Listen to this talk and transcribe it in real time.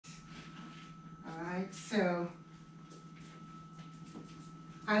Alright, so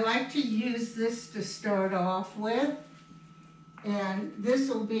I like to use this to start off with. And this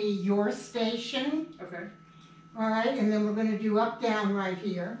will be your station. Okay. Alright, and then we're going to do up, down right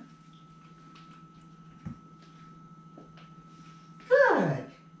here. Good.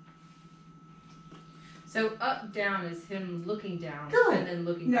 So up, down is him looking down. Good. And then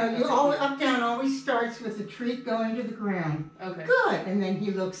looking No, back you up always, at up, down always starts with the treat going to the ground. you. Okay. Good. And then he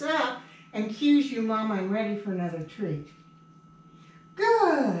looks up and cues you, Mom, I'm ready for another treat.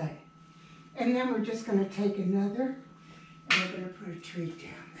 Good. And then we're just going to take another, and we're going to put a treat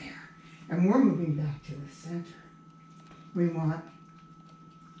down there. And we're moving back to the center. We want,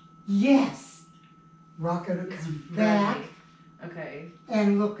 yes, Rocco to come back. Okay.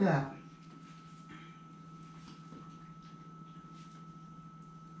 And look up.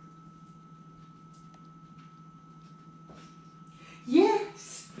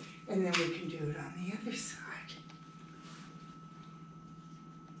 Yes. And then we can do it on the other side.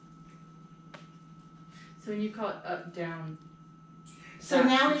 So when you call it up, down. So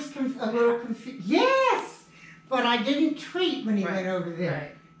now he's a little confused. Yes! But I didn't treat when he went over there.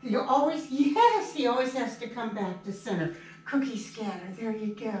 Right. You always, yes, he always has to come back to center. Cookie scatter, there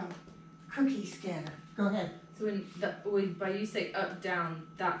you go. Cookie scatter. Go ahead. So by you say up, down,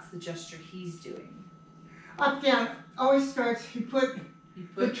 that's the gesture he's doing. Up, down, always starts, you put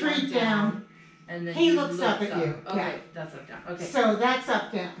the treat down, and then he looks up at you. Okay, Yeah. that's up, down. Okay. So that's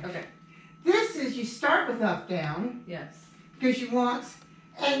up, down. Okay. This is, you start with up, down. Yes. Because you want,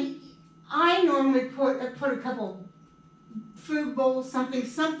 and I normally put a couple food bowls, something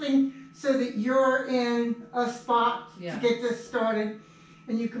so that you're in a spot to get this started,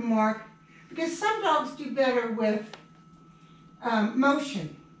 and you can mark. Because some dogs do better with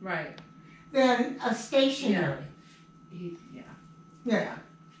motion, right, than a stationary. Yeah.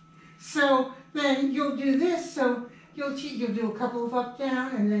 So then you'll do this. So you'll do a couple of up,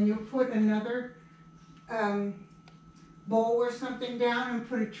 down, and then you'll put another bowl or something down and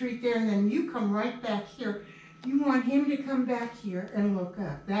put a treat there, and then you come right back here. You want him to come back here and look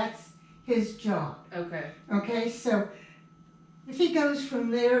up. That's his job. Okay. Okay, so if he goes from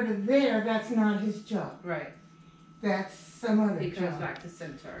there to there, that's not his job. Right. That's some other job. He comes back to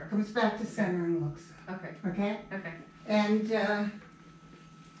center. Comes back to center and looks up. Okay. Okay? Okay. And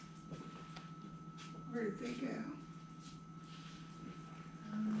where did they go?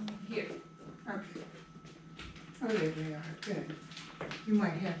 Here. Okay. Oh, there they are. Good. You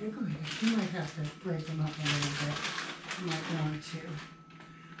might have to, go ahead. You might have to break them up a little bit. You might want to.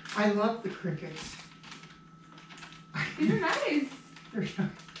 I love the crickets. These are nice.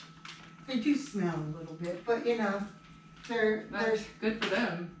 They do smell a little bit, but you know, they're good for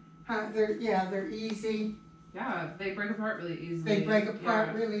them. They're easy. Yeah, they break apart really easily. They break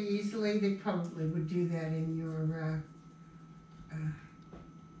apart really easily. They probably would do that in your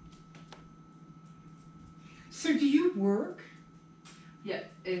So do you work? Yeah,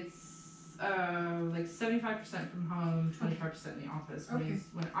 it's like 75% from home, 25% in the office.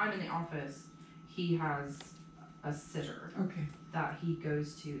 When I'm in the office, he has a sitter that he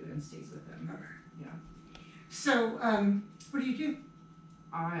goes to and stays with him. All right. Yeah. So, what do you do?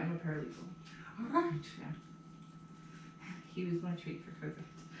 I'm a paralegal. All right. Yeah. He was my treat for COVID.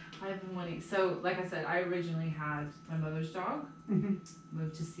 I've been wanting. So, like I said, I originally had my mother's dog.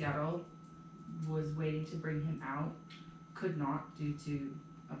 Moved to Seattle. Was waiting to bring him out. Could not due to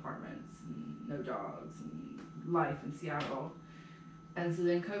apartments and no dogs and life in Seattle. And so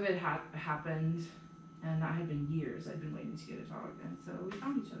then COVID happened, and that had been years. I'd been waiting to get a dog, and so we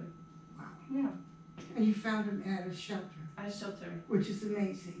found each other. Wow. Yeah. And you found him at a shelter. At a shelter. Which is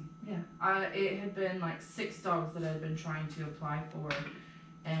amazing. Yeah. It had been like 6 dogs that I had been trying to apply for,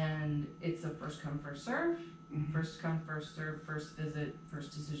 and it's a first come, first serve. First come, first serve, first visit,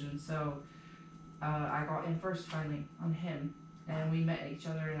 first decision. So I got in first finally on him, and we met each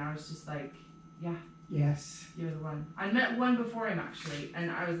other, and I was just like, yeah. Yes. You're the one. I met one before him actually,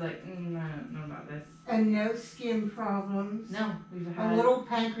 and I was like, I don't know about this. And no skin problems. No, we've had a little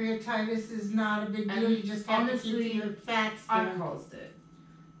pancreatitis is not a big deal. You just have to keep your fats down. I caused it.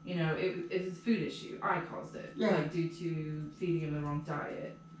 You know, it's a food issue. I caused it. Yeah. Like due to feeding him the wrong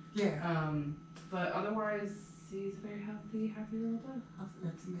diet. Yeah. But otherwise, he's a very healthy, happy little dog.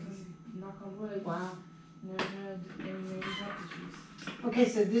 That's amazing. Knock on wood. Wow. Never had any major health issues. Okay,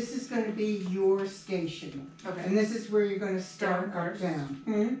 so this is going to be your station. Okay. And this is where you're going to start down first.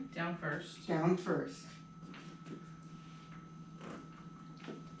 Down. Down first. Down first.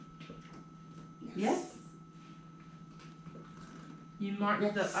 Yes. You mark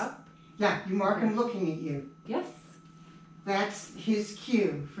the up? Yeah, you mark him looking at you. Yes. That's his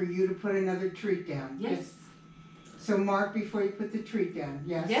cue for you to put another treat down. Yes. So mark before you put the treat down.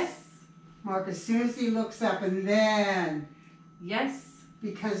 Yes? Yes. Mark as soon as he looks up, and then... Yes.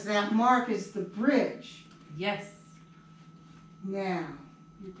 Because that mark is the bridge. Yes. Now,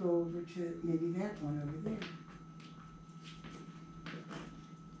 you go over to maybe that one over there.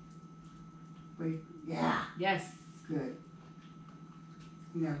 Wait, yeah. Yes. Good.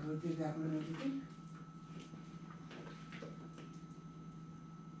 Now go to that one over there.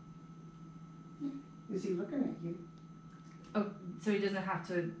 Is he looking at you? Oh, so he doesn't have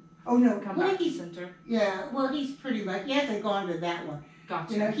to Oh no, come well, back to he's, center? yeah, well he's pretty much, he hasn't gone to that one.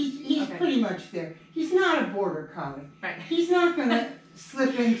 Gotcha. You know, he's Okay. pretty much there. He's not a border collie. Right. He's not gonna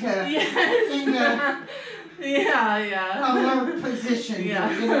slip into Yes. Yeah. a lower position.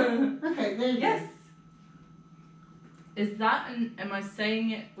 Yeah. You know? Okay, there you Yes. Is that am I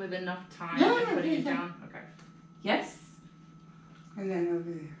saying it with enough time Yeah, and putting it yeah. down? Okay. Yes. go. And then over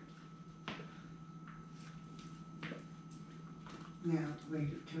there. Now wait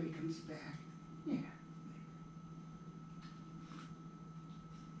until he comes back. Yeah.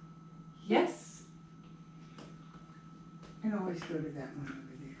 Yes. And always go to that one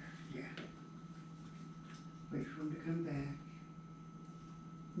over there. Yeah. Wait for him to come back.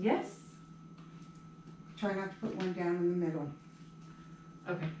 Yes. Try not to put one down in the middle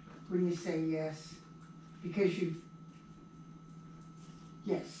Okay. when you say yes. Because you...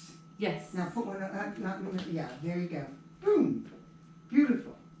 Yes. Yes. Now put one not in the middle. Yeah, there you go. Boom.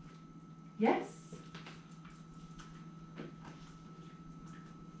 Beautiful. Yes.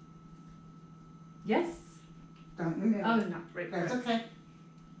 Yes. Not in the middle. Oh, not right. That's correct. okay.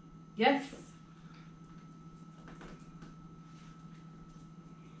 Yes.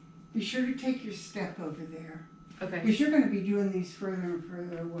 Be sure to take your step over there. Okay. Because you're going to be doing these further and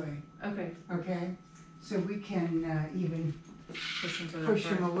further away. Okay. Okay? So we can even Push him to the push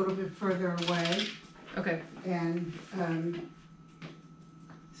front. him a little bit further away Okay. and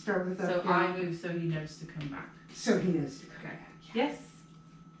start with So up I down. move so he knows to come back. So he knows to come Okay. back. Yes.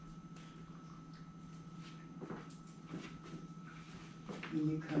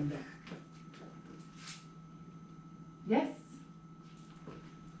 And you come back. Yes.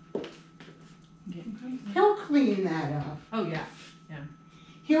 Getting crazy. He'll clean that up. Oh yeah.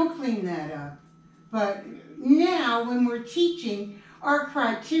 He'll clean that up. But now when we're teaching, our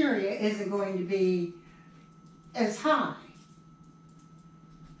criteria isn't going to be as high.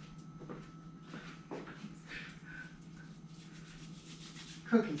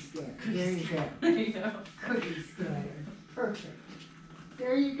 Cookie scatter. There you go. There you go. Cookie scatter. Perfect.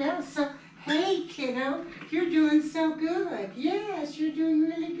 There you go. So, hey, kiddo, you're doing so good. Yes, you're doing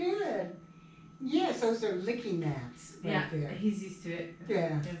really good. Yes, those are licky mats right Yeah. there. He's used to it.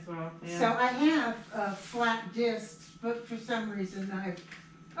 Yeah. As well. Yeah. So I have flat discs, but for some reason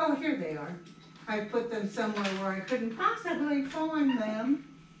oh, here they are. I put them somewhere where I couldn't possibly find them.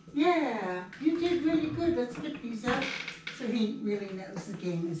 Yeah, you did really good. Let's get these up so he really knows the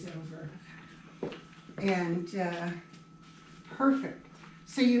game is over. And perfect.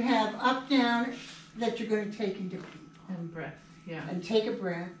 So you have up, down that you're going to take into and breath. Yeah. and take a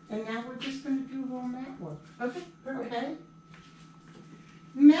breath. And now we're just going to do a little mat work. Okay. Perfect. Okay?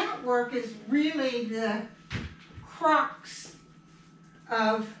 Mat work is really the crux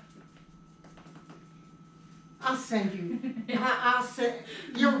of, I'll send you, I'll send,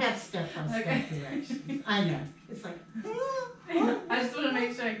 you'll have step by step Okay. directions. I know. It's like, I just want to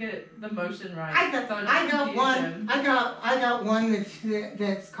make sure I get the motion right. I got so I don't confuse him. I got one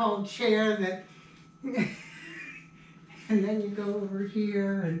that's called chair that, and then you go over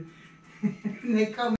here and they come